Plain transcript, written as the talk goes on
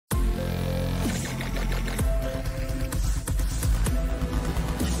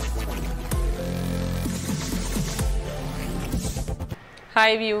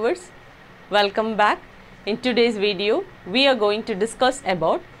Hi viewers, welcome back. In today's video, we are going to discuss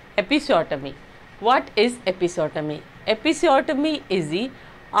about episiotomy. What is episiotomy? Episiotomy is the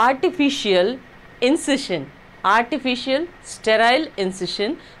artificial incision, artificial sterile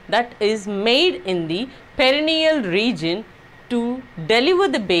incision that is made in the perineal region to deliver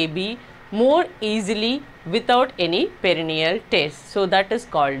the baby more easily without any perineal tears. So that is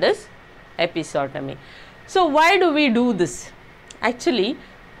called as episiotomy. So why do we do this? Actually,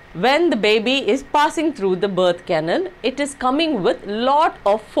 when the baby is passing through the birth canal, it is coming with lot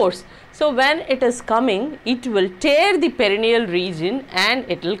of force. So when it is coming, it will tear the perineal region and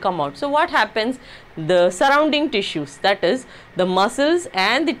it will come out. So what happens? The surrounding tissues, that is the muscles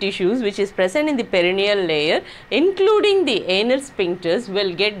and the tissues which is present in the perineal layer, including the anal sphincters,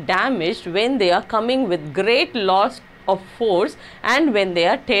 will get damaged when they are coming with great loss of force, and when they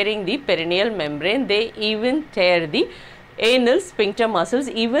are tearing the perineal membrane, they even tear the anal sphincter muscles.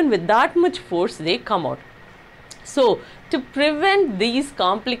 Even with that much force, they come out. So to prevent these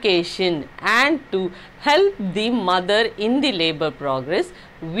complications and to help the mother in the labor progress,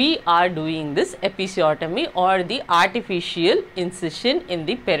 we are doing this episiotomy or the artificial incision in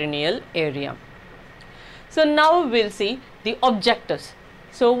the perineal area. So now we will see the objectives.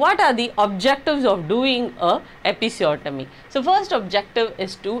 So what are the objectives of doing a episiotomy? So first objective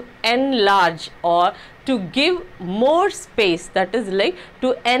is to enlarge or to give more space, that is like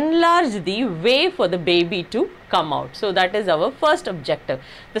to enlarge the way for the baby to come out. So that is our first objective.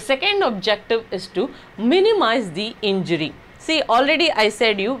 The second objective is to minimize the injury. See, already I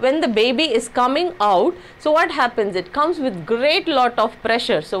said you, when the baby is coming out, so what happens? It comes with great lot of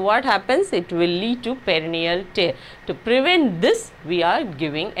pressure. So what happens? It will lead to perineal tear. To prevent this, we are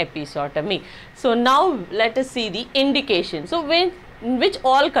giving episiotomy. So now let us see the indication. So in which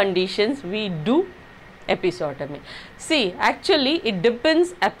all conditions we do episiotomy? See, actually it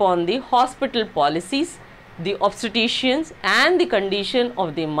depends upon the hospital policies, the obstetricians and the condition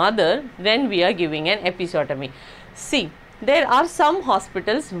of the mother when we are giving an episiotomy. See, there are some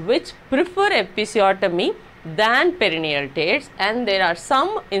hospitals which prefer episiotomy than perineal tears, and there are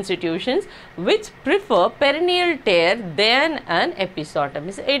some institutions which prefer perineal tear than an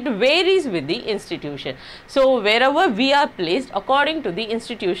episiotomy. So it varies with the institution. So wherever we are placed, according to the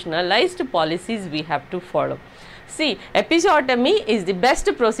institutionalized policies, we have to follow. See, episiotomy is the best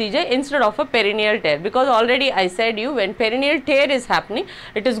procedure instead of a perineal tear, because already I said you, when perineal tear is happening,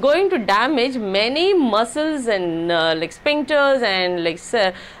 it is going to damage many muscles and like sphincters and like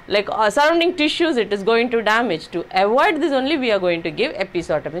surrounding tissues. It is going to damage. To avoid this only, we are going to give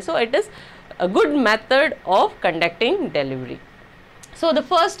episiotomy. So it is a good method of conducting delivery. So the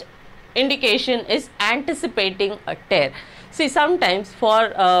first indication is anticipating a tear. See, sometimes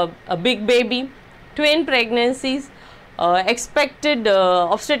for a big baby, twin pregnancies, expected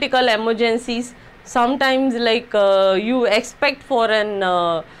obstetrical emergencies, sometimes like you expect for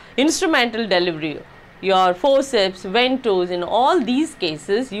an instrumental delivery, your forceps, ventouse, in all these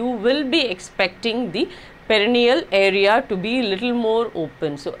cases you will be expecting the perineal area to be little more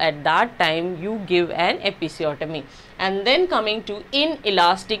open. So at that time you give an episiotomy. And then coming to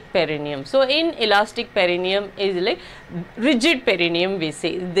inelastic perineum. So inelastic perineum is like rigid perineum, we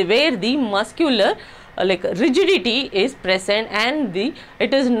say, where the muscular like rigidity is present and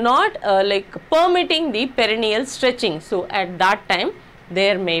it is not like permitting the perineal stretching. So at that time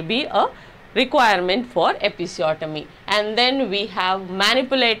there may be a requirement for episiotomy. And then we have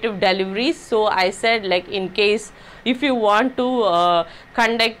manipulative deliveries. So I said, like, in case if you want to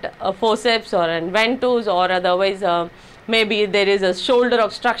conduct a forceps or a ventouse, or otherwise maybe there is a shoulder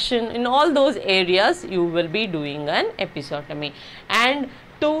obstruction, in all those areas you will be doing an episiotomy. And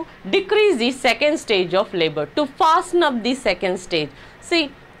to decrease the second stage of labor, to fasten up the second stage.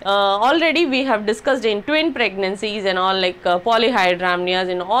 See, already we have discussed in twin pregnancies and all, like polyhydramnias,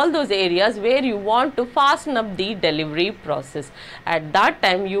 in all those areas where you want to fasten up the delivery process. At that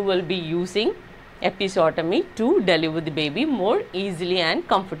time you will be using episiotomy to deliver the baby more easily and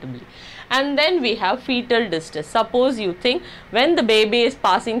comfortably. And then we have fetal distress. Suppose you think when the baby is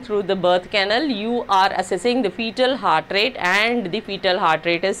passing through the birth canal, you are assessing the fetal heart rate and the fetal heart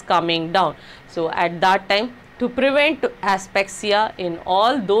rate is coming down. So at that time, to prevent asphyxia, in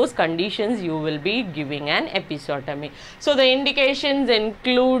all those conditions you will be giving an episiotomy. So the indications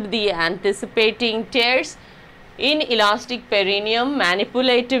include the anticipating tears, inelastic perineum,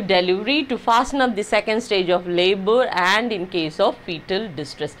 manipulative delivery to fasten up the second stage of labor, and in case of fetal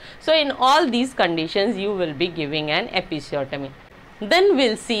distress. So in all these conditions you will be giving an episiotomy. Then we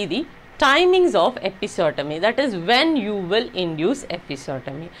will see the timings of episiotomy, that is when you will induce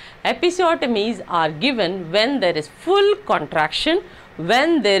episiotomy. Episiotomies are given when there is full contraction,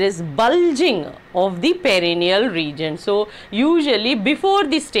 when there is bulging of the perineal region. So usually before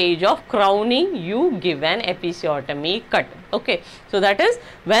the stage of crowning, you give an episiotomy cut. Okay, so that is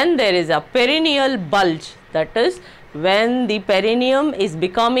when there is a perineal bulge, that is when the perineum is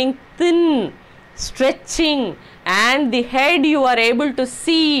becoming thin, stretching, and the head you are able to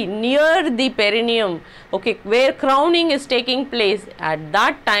see near the perineum, okay, where crowning is taking place. At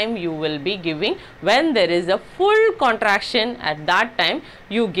that time you will be giving, when there is a full contraction, at that time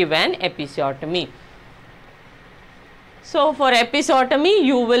you give an episiotomy. So for episiotomy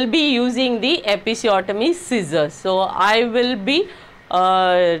you will be using the episiotomy scissors. So I will be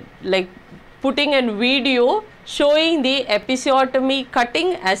like putting a video showing the episiotomy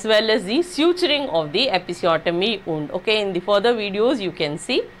cutting as well as the suturing of the episiotomy wound. Okay, in the further videos you can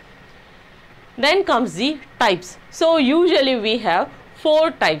see. Then comes the types. So usually we have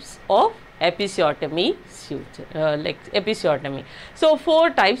 4 types of episiotomy episiotomy. So 4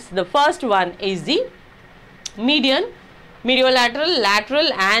 types. The first one is the median, mediolateral,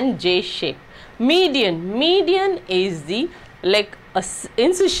 lateral and J shape. Median is the a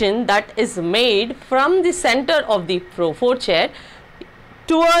incision that is made from the center of the forechair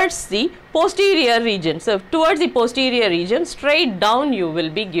towards the posterior region. So towards the posterior region, straight down you will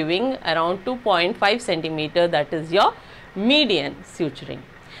be giving around 2.5 centimeter, that is your median suturing.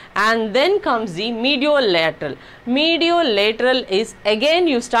 And then comes the mediolateral. Mediolateral is again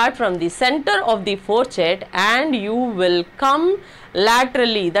you start from the center of the forechair and you will come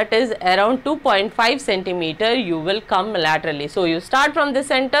laterally, that is around 2.5 centimeter you will come laterally. So you start from the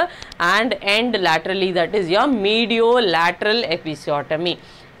center and end laterally, that is your mediolateral episiotomy.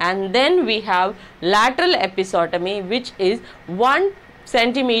 And then we have lateral episiotomy, which is 1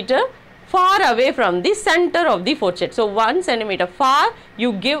 centimeter far away from the center of the forechair. So 1 centimeter far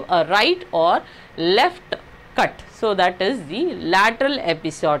you give a right or left cut. So that is the lateral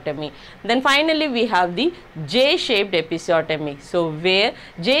episiotomy. Then finally we have the J-shaped episiotomy. So where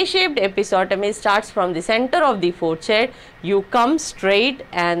J-shaped episiotomy starts from the center of the forechair, you come straight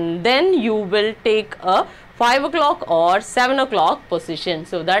and then you will take a 5 o'clock or 7 o'clock position.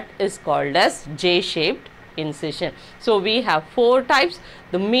 So that is called as J-shaped incision. So we have 4 types: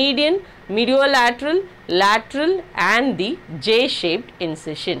 the median, mediolateral, lateral and the J-shaped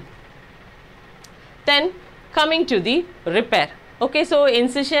incision. Then coming to the repair. Okay, so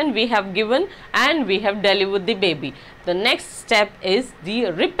incision we have given and we have delivered the baby. The next step is the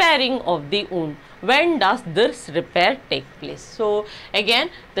repairing of the wound. When does this repair take place? So again,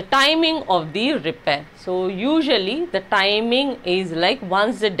 the timing of the repair. So usually the timing is like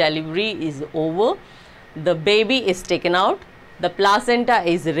once the delivery is over, the baby is taken out, the placenta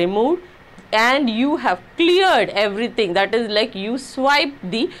is removed and you have cleared everything. That is like you swipe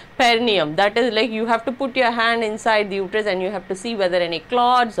the perineum. That is like you have to put your hand inside the uterus and you have to see whether any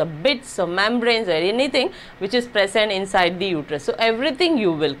clots or bits or membranes or anything which is present inside the uterus. So everything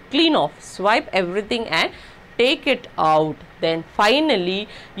you will clean off, swipe everything and take it out. Then finally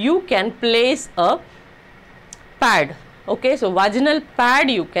you can place a pad. Okay, so vaginal pad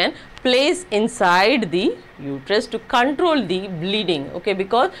you can place inside the uterus to control the bleeding. Okay,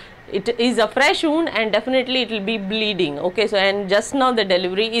 because it is a fresh wound and definitely it will be bleeding. Okay, so and just now the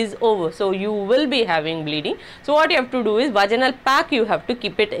delivery is over, so you will be having bleeding. So what you have to do is vaginal pack you have to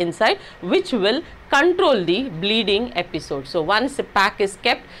keep it inside, which will control the bleeding episode. So once the pack is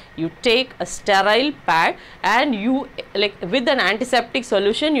kept, you take a sterile pad and you with an antiseptic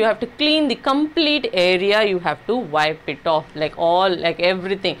solution you have to clean the complete area. You have to wipe it off,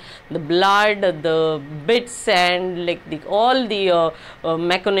 everything, the blood, the bits and all the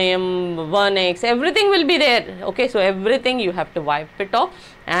meconium, vernix, everything will be there. Okay, so everything you have to wipe it off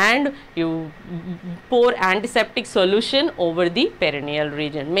and you pour antiseptic solution over the perineal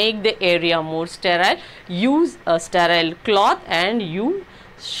region. Make the area more sterile. Use a sterile cloth and you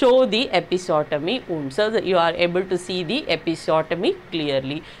show the episiotomy wound so that you are able to see the episiotomy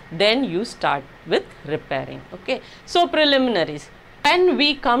clearly. Then you start with repairing. Okay, so preliminaries. When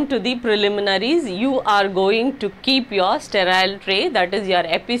we come to the preliminaries, you are going to keep your sterile tray, that is your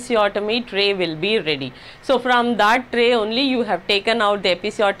episiotomy tray will be ready. So from that tray only you have taken out the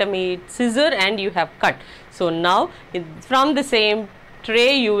episiotomy scissor and you have cut. So now from the same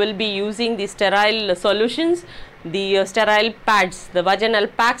tray you will be using the sterile solutions, the sterile pads, the vaginal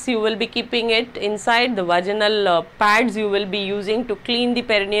packs you will be keeping it inside, the vaginal pads you will be using to clean the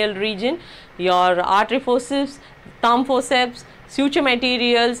perineal region, your artery forceps, thumb forceps, suture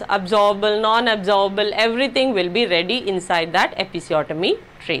materials, absorbable, non-absorbable, everything will be ready inside that episiotomy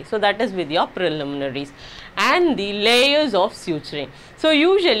tray. So that is with your preliminaries. And the layers of suturing. So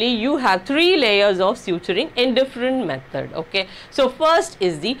usually you have 3 layers of suturing in different method. Okay. So first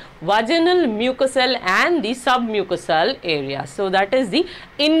is the vaginal mucosal and the submucosal area. So that is the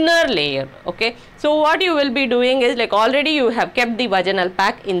inner layer. Okay. So what you will be doing is, like, already you have kept the vaginal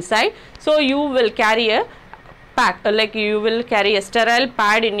pack inside. So you will carry a pack, like you will carry a sterile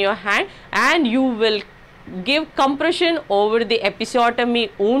pad in your hand, and you will give compression over the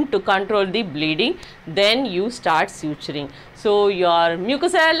episiotomy wound to control the bleeding. Then you start suturing. So your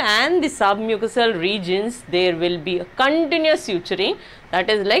mucosal and the submucosal regions, there will be a continuous suturing, that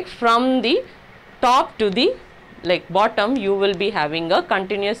is like from the top to the bottom you will be having a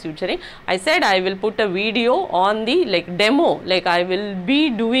continuous suturing. I said I will put a video on the demo, I will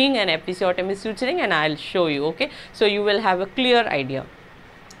be doing an episiotomy suturing and I will show you. Okay, so you will have a clear idea.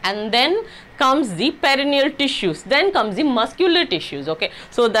 And then comes the perineal tissues, then comes the muscular tissues. Okay,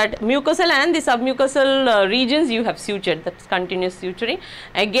 so that mucosal and the submucosal regions you have sutured, that's continuous suturing.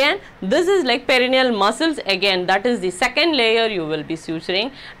 Again, this is like perineal muscles, again that is the second layer you will be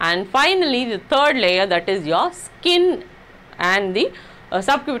suturing. And finally the third layer, that is your skin and the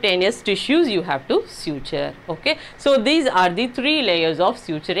subcutaneous tissues you have to suture. Okay, so these are the 3 layers of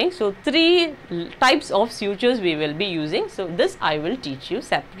suturing. So 3 types of sutures we will be using. So this I will teach you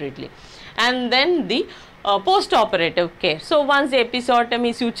separately. And then the post-operative care. So once the episiotomy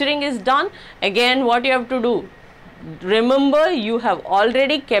suturing is done, again what you have to do, remember you have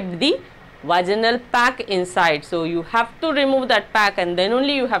already kept the vaginal pack inside. So you have to remove that pack and then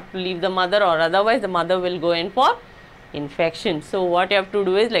only you have to leave the mother, or otherwise the mother will go in for infection. So what you have to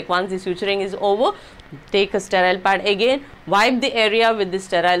do is, once the suturing is over, take a sterile pad again, wipe the area with the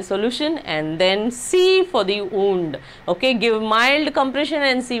sterile solution and then see for the wound. Okay, give mild compression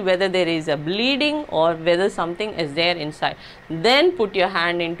and see whether there is a bleeding or whether something is there inside. Then put your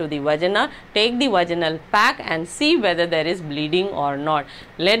hand into the vagina, take the vaginal pack and see whether there is bleeding or not.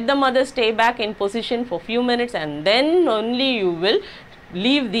 Let the mother stay back in position for few minutes and then only you will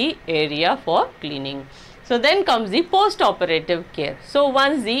leave the area for cleaning. So then comes the post-operative care. So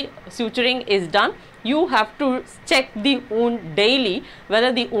once the suturing is done, you have to check the wound daily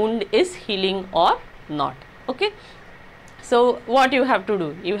whether the wound is healing or not. Okay. So what you have to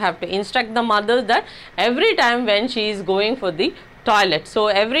do, you have to instruct the mother that every time when she is going for the toilet, so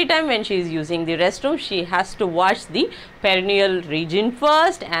every time when she is using the restroom, she has to wash the perineal region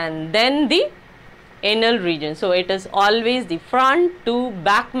first and then the anal region. So it is always the front to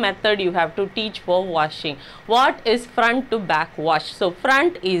back method you have to teach for washing. What is front to back wash? So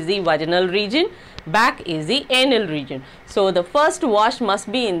front is the vaginal region, back is the anal region. So the first wash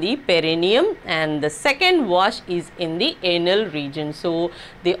must be in the perineum and the second wash is in the anal region. So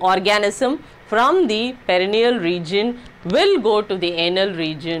the organism from the perineal region will go to the anal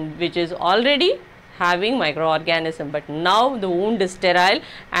region, which is already having microorganism, but now the wound is sterile,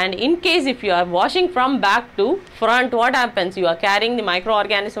 and in case if you are washing from back to front, what happens? You are carrying the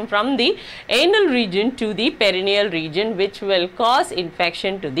microorganism from the anal region to the perineal region, which will cause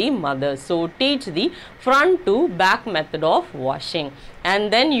infection to the mother. So teach the front to back method of washing.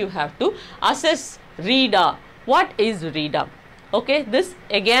 And then you have to assess RIDA. What is RIDA? Okay, this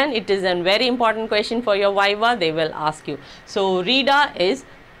again it is a very important question for your viva, they will ask you. So RIDA is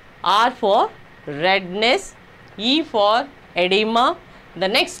R for redness, E for edema, the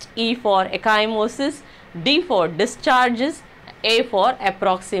next E for ecchymosis, D for discharges, A for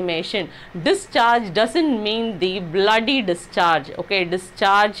approximation. Discharge doesn't mean the bloody discharge. Okay,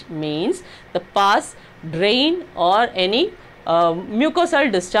 discharge means the pus, drain or any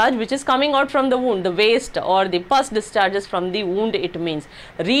mucosal discharge which is coming out from the wound, the waste or the pus discharges from the wound, it means.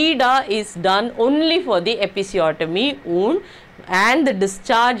 RIDA is done only for the episiotomy wound and the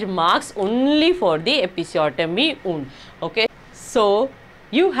discharge marks only for the episiotomy wound. Okay, so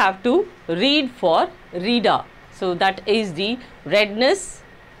you have to read for RIDA. So that is the redness,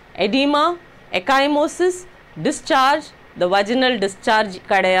 edema, ecchymosis, discharge, the vaginal discharge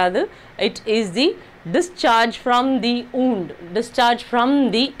kadayadu, it is the discharge from the wound, discharge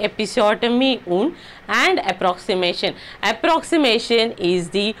from the episiotomy wound, and approximation. Approximation is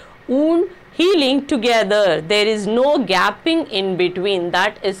the wound healing together, there is no gapping in between,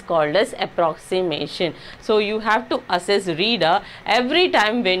 that is called as approximation. So you have to assess RIDA every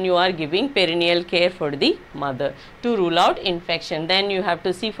time when you are giving perineal care for the mother to rule out infection. Then you have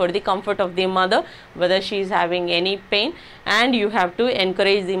to see for the comfort of the mother whether she is having any pain, and you have to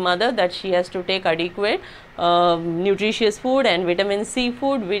encourage the mother that she has to take adequate nutritious food and vitamin C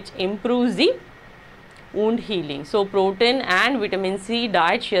food which improves the wound healing. So protein and vitamin C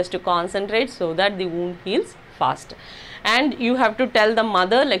diet she has to concentrate so that the wound heals fast. and you have to tell the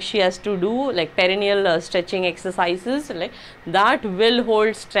mother like she has to do like perineal stretching exercises, like that will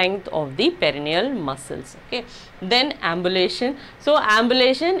hold strength of the perineal muscles. Okay, then ambulation. So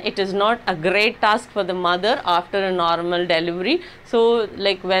ambulation, it is not a great task for the mother after a normal delivery. So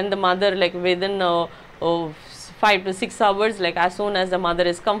like when the mother, like within 5 to 6 hours, like as soon as the mother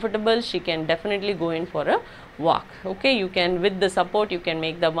is comfortable, she can definitely go in for a walk. Okay, you can, with the support, you can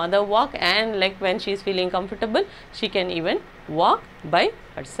make the mother walk, and like when she is feeling comfortable, she can even walk by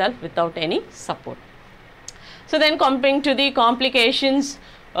herself without any support. So then coming to the complications,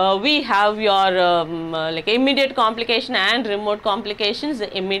 we have your like immediate complication and remote complications.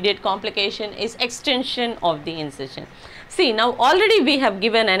 The immediate complication is extension of the incision. See, now already we have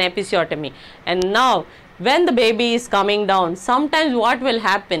given an episiotomy, and now when the baby is coming down, sometimes what will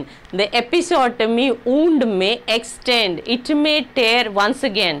happen, the episiotomy wound may extend, it may tear once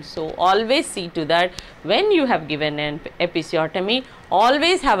again. So always see to that when you have given an episiotomy,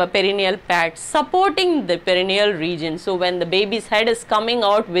 always have a perineal pad supporting the perineal region. So when the baby's head is coming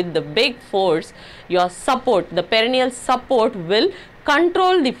out with the big force, your support, the perineal support will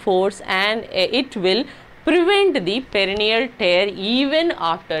control the force, and it will prevent the perineal tear even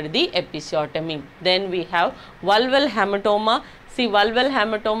after the episiotomy. Then we have vulval hematoma. See, vulval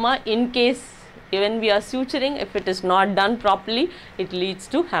hematoma, in case when we are suturing, if it is not done properly, it leads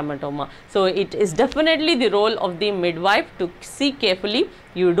to hematoma. So it is definitely the role of the midwife to see carefully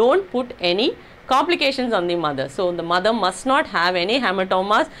you don't put any complications on the mother. So the mother must not have any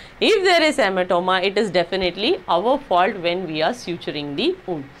hematomas. If there is hematoma, it is definitely our fault when we are suturing the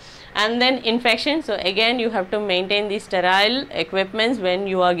wound. And then infection. So again, you have to maintain the sterile equipments when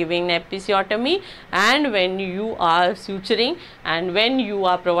you are giving episiotomy, and when you are suturing, and when you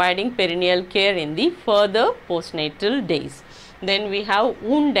are providing perineal care in the further postnatal days. Then we have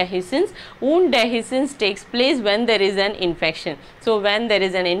wound dehiscence. Wound dehiscence takes place when there is an infection. So when there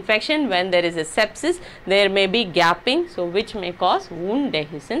is an infection, when there is a sepsis, there may be gapping, so which may cause wound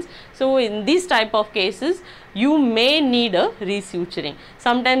dehiscence. So in these type of cases, you may need a resuturing.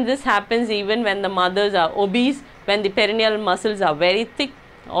 Sometimes this happens even when the mothers are obese, when the perineal muscles are very thick.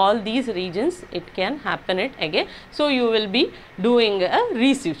 All these regions, it can happen it again. So you will be doing a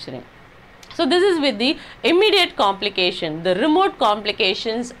resuturing. So this is with the immediate complication. The remote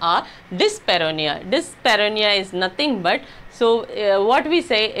complications are dyspareunia. Dyspareunia is nothing but, so what we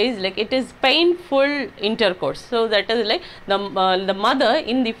say is like it is painful intercourse. So that is like the mother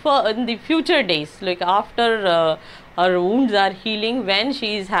in the future days, like after her wounds are healing, when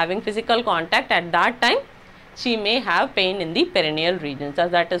she is having physical contact, at that time she may have pain in the perineal region. So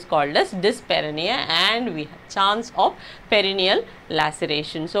that is called as dyspareunia, and we have chance of perineal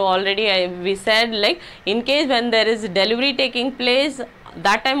laceration. So already we said, like in case when there is delivery taking place,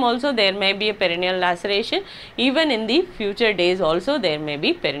 that time also there may be a perineal laceration. Even in the future days also there may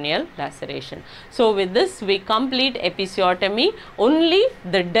be perineal laceration. So with this we complete episiotomy. Only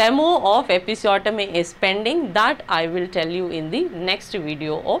the demo of episiotomy is pending, that I will tell you in the next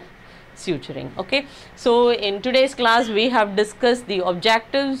video of suturing. Okay, so in today's class we have discussed the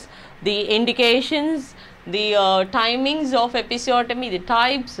objectives, the indications, the timings of episiotomy, the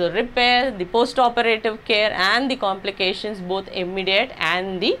types, repair, the post-operative care, and the complications, both immediate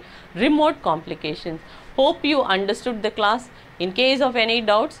and the remote complications. Hope you understood the class. In case of any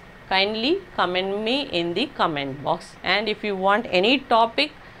doubts, kindly comment me in the comment box, and if you want any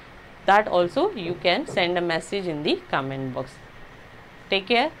topic, that also you can send a message in the comment box. Take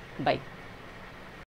care. Bye.